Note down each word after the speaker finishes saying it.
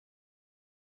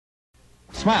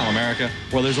Smile, America.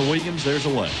 Where there's a Williams, there's a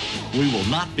way. We will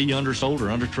not be undersold or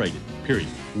undertraded, period.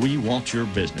 We want your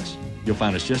business. You'll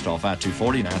find us just off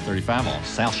I-240, 935 on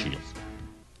South Shields.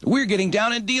 We're getting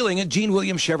down and dealing at Gene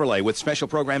Williams Chevrolet with special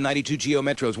program 92 Geo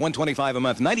Metros, $125 a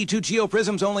month. 92 Geo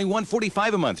Prisms, only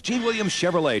 $145 a month. Gene Williams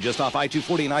Chevrolet, just off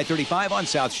I-240 and I-35 on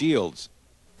South Shields.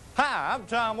 Hi, I'm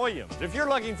Tom Williams. If you're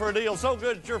looking for a deal so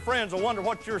good that your friends will wonder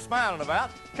what you're smiling about,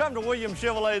 come to Williams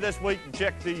Chevrolet this week and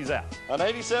check these out. An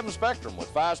 87 Spectrum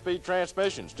with 5-speed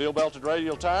transmission, steel-belted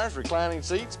radial tires, reclining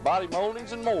seats, body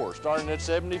moldings, and more, starting at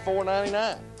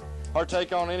 $74.99. Or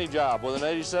take on any job with an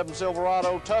 87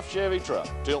 Silverado tough Chevy truck,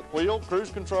 tilt wheel, cruise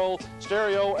control,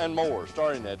 stereo, and more,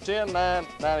 starting at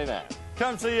 $10,999.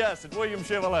 Come see us at Williams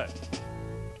Chevrolet.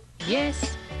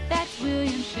 Yes, that's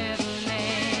Williams Chevrolet.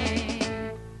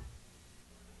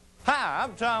 Hi,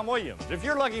 I'm Tom Williams. If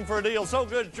you're looking for a deal so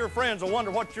good that your friends will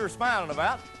wonder what you're smiling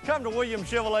about, come to Williams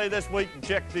Chevrolet this week and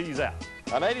check these out.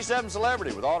 An 87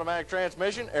 Celebrity with automatic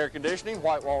transmission, air conditioning,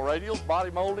 white wall radials,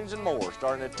 body moldings, and more,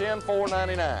 starting at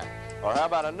 $10,499. Or how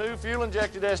about a new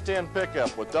fuel-injected S10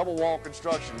 pickup with double wall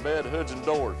construction, bed, hoods, and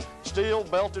doors, steel,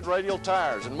 belted radial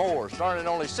tires, and more, starting at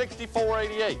only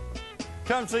 $64.88.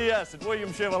 Come see us at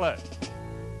Williams Chevrolet.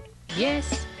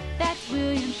 Yes, that's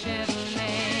Williams Chevrolet.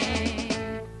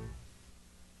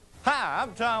 Hi,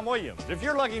 I'm Tom Williams. If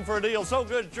you're looking for a deal so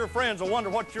good that your friends will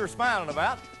wonder what you're smiling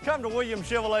about, come to Williams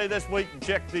Chevrolet this week and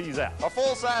check these out. A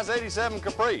full-size 87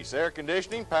 Caprice, air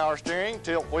conditioning, power steering,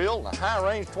 tilt wheel, and a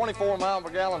high-range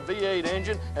 24-mile-per-gallon V8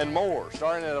 engine, and more,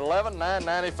 starting at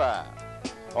 $11,995.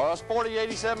 Or a sporty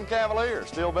 87 Cavalier,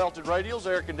 steel-belted radials,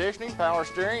 air conditioning, power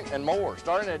steering, and more,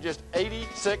 starting at just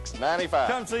 $86.95.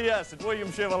 Come see us at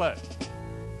Williams Chevrolet.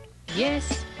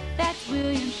 Yes, that's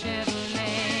Williams Chevrolet.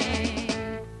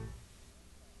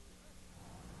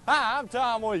 Hi, I'm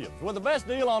Tom Williams with the best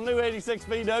deal on new 86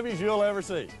 VWs you'll ever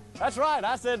see. That's right,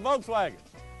 I said Volkswagen.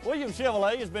 Williams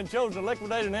Chevrolet has been chosen to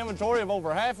liquidate an inventory of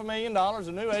over $500,000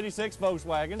 of new 86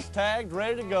 Volkswagens, tagged,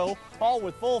 ready to go, all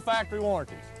with full factory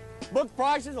warranties. Book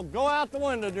prices will go out the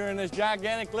window during this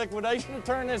gigantic liquidation to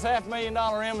turn this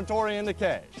 $500,000 inventory into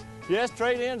cash. Yes,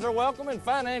 trade-ins are welcome and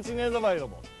financing is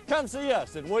available. Come see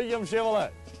us at Williams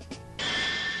Chevrolet.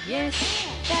 Yes,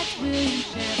 that's Williams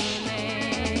Chevrolet.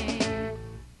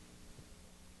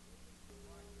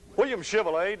 Williams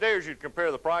Chevrolet dares you to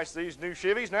compare the price of these new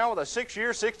Chevys now with a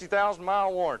 6-year,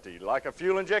 60,000-mile warranty, like a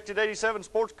fuel-injected 87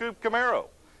 Sports Coupe Camaro,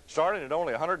 starting at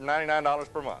only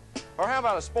 $199 per month. Or how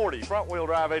about a sporty front-wheel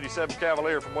drive 87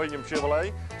 Cavalier from Williams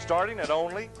Chevrolet, starting at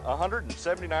only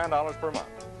 $179 per month.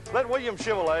 Let Williams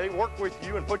Chevrolet work with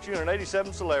you and put you in an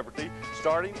 87 Celebrity,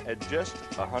 starting at just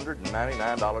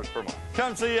 $199 per month.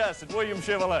 Come see us at Williams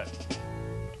Chevrolet.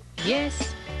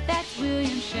 Yes, that's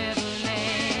Williams Chevrolet.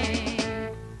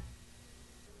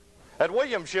 At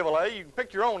Williams Chevrolet, you can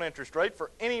pick your own interest rate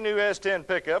for any new S10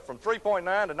 pickup from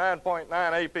 3.9 to 9.9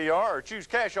 APR, or choose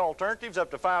cash alternatives up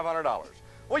to $500.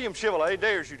 Williams Chevrolet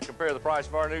dares you to compare the price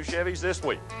of our new Chevys this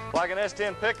week, like an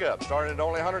S10 pickup starting at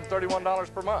only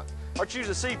 $131 per month, or choose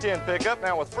a C10 pickup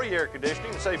now with free air conditioning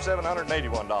and save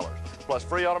 $781, plus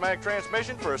free automatic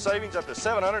transmission for a savings up to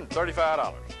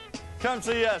 $735. Come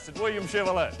see us at Williams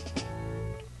Chevrolet.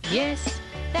 Yes,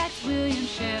 that's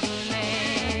Williams Chevrolet.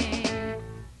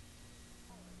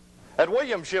 At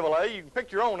Williams Chevrolet, you can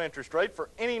pick your own interest rate for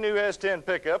any new S10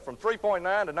 pickup from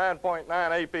 3.9 to 9.9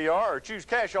 APR, or choose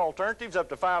cash alternatives up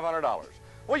to $500.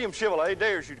 Williams Chevrolet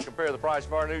dares you to compare the price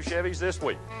of our new Chevys this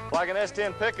week, like an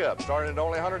S10 pickup starting at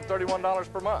only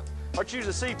 $131 per month, or choose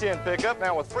a C10 pickup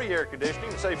now with free air conditioning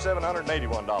and save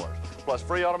 $781, plus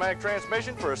free automatic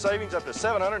transmission for a savings up to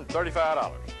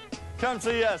 $735. Come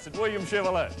see us at Williams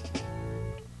Chevrolet.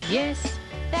 Yes,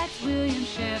 that's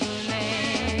Williams Chevrolet.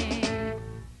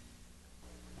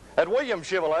 At Williams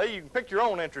Chevrolet, you can pick your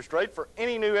own interest rate for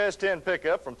any new S10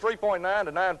 pickup from 3.9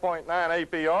 to 9.9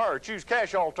 APR, or choose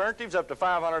cash alternatives up to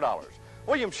 $500.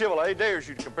 Williams Chevrolet dares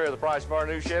you to compare the price of our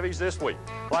new Chevys this week,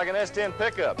 like an S10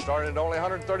 pickup starting at only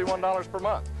 $131 per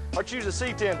month, or choose a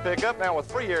C10 pickup now with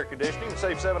free air conditioning and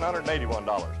save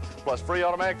 $781, plus free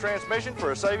automatic transmission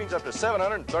for a savings up to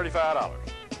 $735.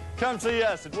 Come see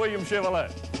us at Williams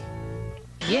Chevrolet.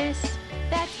 Yes,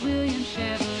 that's Williams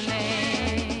Chevrolet.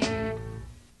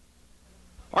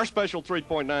 Our special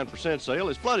 3.9% sale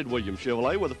has flooded Williams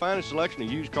Chevrolet with the finest selection of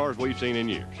used cars we've seen in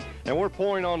years. And we're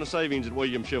pouring on the savings at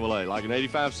Williams Chevrolet, like an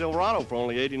 85 Silverado for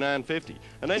only $89.50,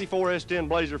 an 84 S10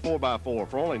 Blazer 4x4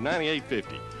 for only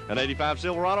 $98.50, an 85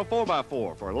 Silverado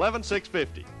 4x4 for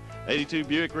 $11,650, 82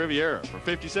 Buick Riviera for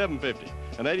 $57.50,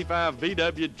 an 85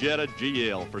 VW Jetta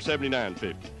GL for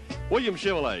 $79.50. Williams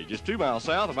Chevrolet, just 2 miles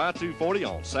south of I-240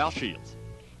 on South Shields.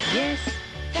 Yes,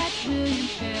 that's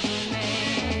Williams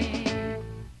Chevrolet.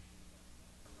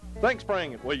 Think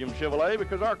spring at Williams Chevrolet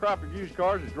because our crop of used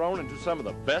cars has grown into some of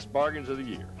the best bargains of the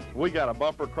year. We got a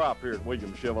bumper crop here at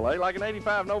Williams Chevrolet, like an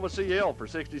 85 Nova CL for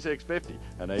 $66.50,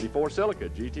 an 84 Silica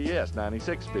GTS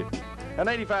 $96.50, an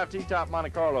 85 T-Top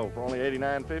Monte Carlo for only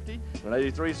 $89.50, an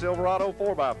 83 Silverado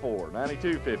 4x4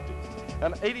 $92.50,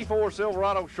 an 84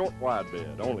 Silverado short wide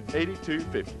bed only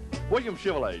 $82.50. Williams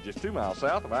Chevrolet, just 2 miles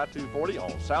south of I-240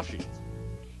 on South Shields.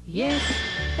 Yes,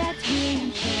 that's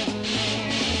Williams Chevrolet.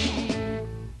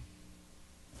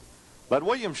 Let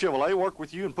Williams Chevrolet work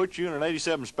with you and put you in an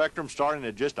 87 Spectrum starting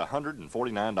at just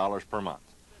 $149 per month.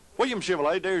 Williams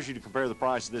Chevrolet dares you to compare the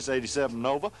price of this 87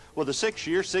 Nova with a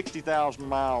 6-year,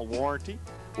 60,000-mile warranty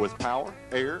with power,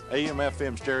 air,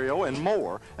 AM/FM stereo, and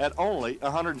more at only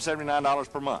 $179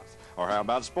 per month. Or how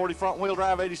about a sporty front-wheel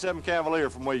drive 87 Cavalier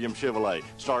from Williams Chevrolet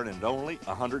starting at only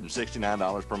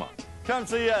 $169 per month. Come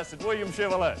see us at Williams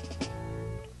Chevrolet.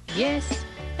 Yes,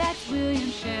 that's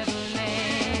Williams Chevrolet.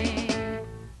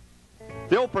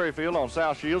 The old Prairie Field on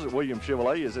South Shields at Williams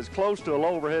Chevrolet is as close to a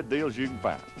low overhead deal as you can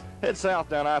find. Head south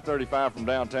down I-35 from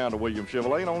downtown to Williams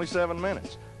Chevrolet in only 7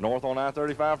 minutes. North on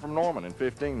I-35 from Norman in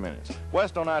 15 minutes.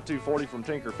 West on I-240 from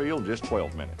Tinkerfield in just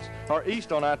 12 minutes. Or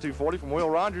east on I-240 from Will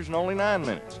Rogers in only 9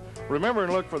 minutes. Remember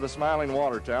and look for the Smiling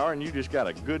Water Tower and you just got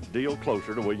a good deal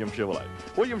closer to Williams Chevrolet.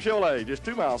 Williams Chevrolet, just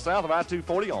 2 miles south of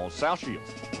I-240 on South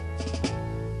Shields.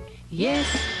 Yes,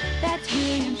 that's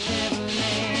Williams Chevrolet.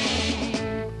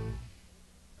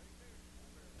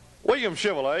 Williams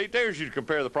Chevrolet dares you to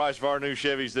compare the price of our new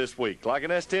Chevys this week, like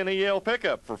an S10EL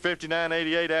pickup for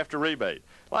 $59.88 after rebate.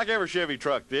 Like every Chevy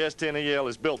truck, the S10EL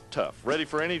is built tough, ready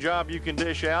for any job you can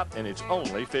dish out, and it's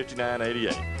only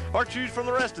 $59.88. Or choose from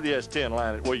the rest of the S10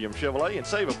 line at Williams Chevrolet and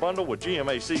save a bundle with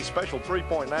GMAC special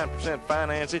 3.9%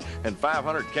 financing and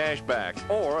 $500 cash back,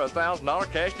 or a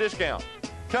 $1,000 cash discount.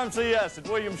 Come see us at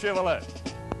Williams Chevrolet.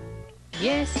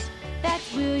 Yes,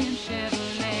 that's Williams Chevrolet.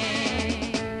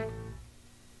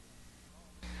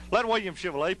 Let Williams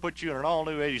Chevrolet put you in an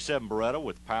all-new 87 Beretta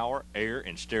with power, air,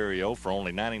 and stereo for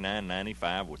only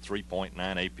 $99.95 with 3.9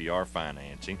 APR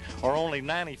financing, or only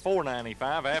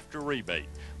 $94.95 after rebate.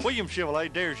 Williams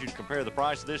Chevrolet dares you to compare the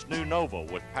price of this new Nova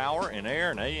with power and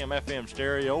air and AM/FM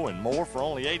stereo and more for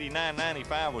only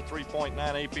 $89.95 with 3.9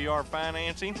 APR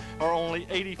financing, or only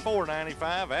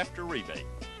 $84.95 after rebate.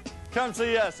 Come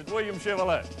see us at Williams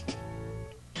Chevrolet.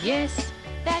 Yes,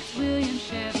 that's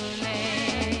Williams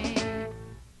Chevrolet.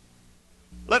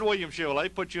 Let Williams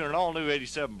Chevrolet put you in an all-new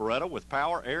 87 Beretta with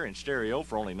power, air, and stereo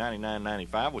for only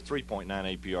 $99.95 with 3.9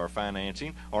 APR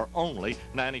financing, or only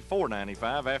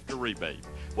 $94.95 after rebate.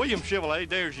 Williams Chevrolet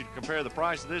dares you to compare the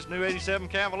price of this new 87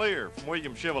 Cavalier from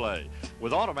Williams Chevrolet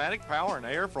with automatic power and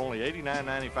air for only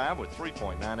 $89.95 with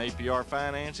 3.9 APR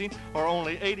financing, or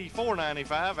only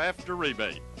 $84.95 after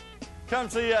rebate. Come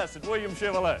see us at Williams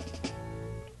Chevrolet.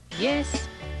 Yes,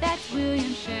 that's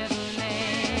Williams Chevrolet.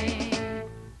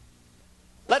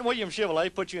 Let Williams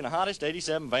Chevrolet put you in the hottest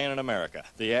 87 van in America,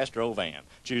 the Astro van.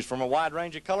 Choose from a wide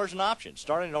range of colors and options,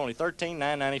 starting at only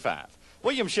 $13,995.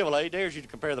 Williams Chevrolet dares you to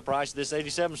compare the price of this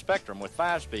 87 Spectrum with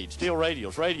 5-speed, steel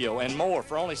radials, radio, and more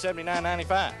for only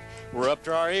 $79.95. We're up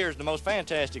to our ears in the most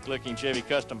fantastic-looking Chevy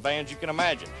custom vans you can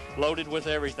imagine, loaded with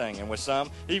everything, and with some,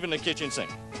 even the kitchen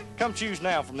sink. Come choose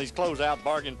now from these closeout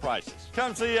bargain prices.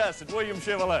 Come see us at Williams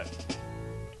Chevrolet.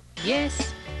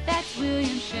 Yes, that's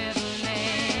Williams Chevrolet.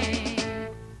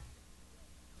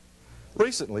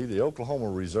 Recently, the Oklahoma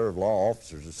Reserve Law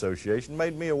Officers Association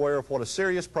made me aware of what a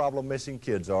serious problem missing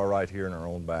kids are right here in our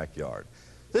own backyard.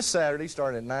 This Saturday,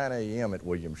 starting at 9 a.m. at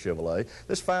Williams Chevrolet,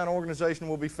 this fine organization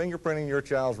will be fingerprinting your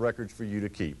child's records for you to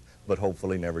keep, but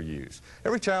hopefully never use.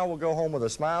 Every child will go home with a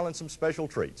smile and some special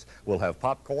treats. We'll have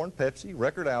popcorn, Pepsi,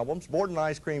 record albums, board and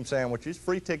ice cream sandwiches,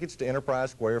 free tickets to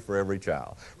Enterprise Square for every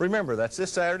child. Remember, that's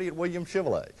this Saturday at Williams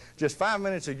Chevrolet. Just 5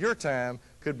 minutes of your time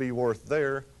could be worth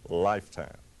their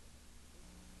lifetime.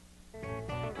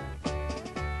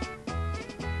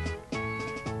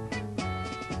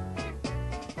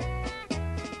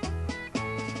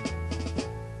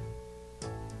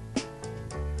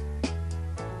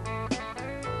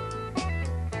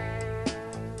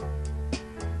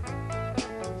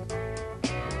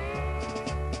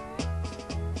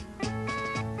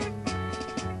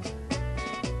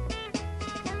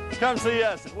 Come see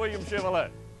us at Williams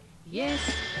Chevrolet. Yes,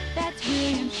 that's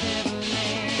Williams Chevrolet.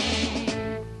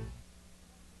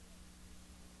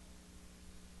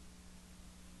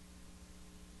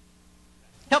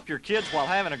 Help your kids while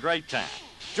having a great time.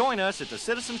 Join us at the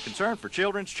Citizens Concerned for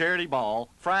Children's Charity Ball,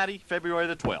 Friday, February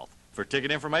the 12th. For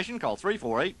ticket information, call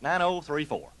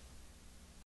 348-9034.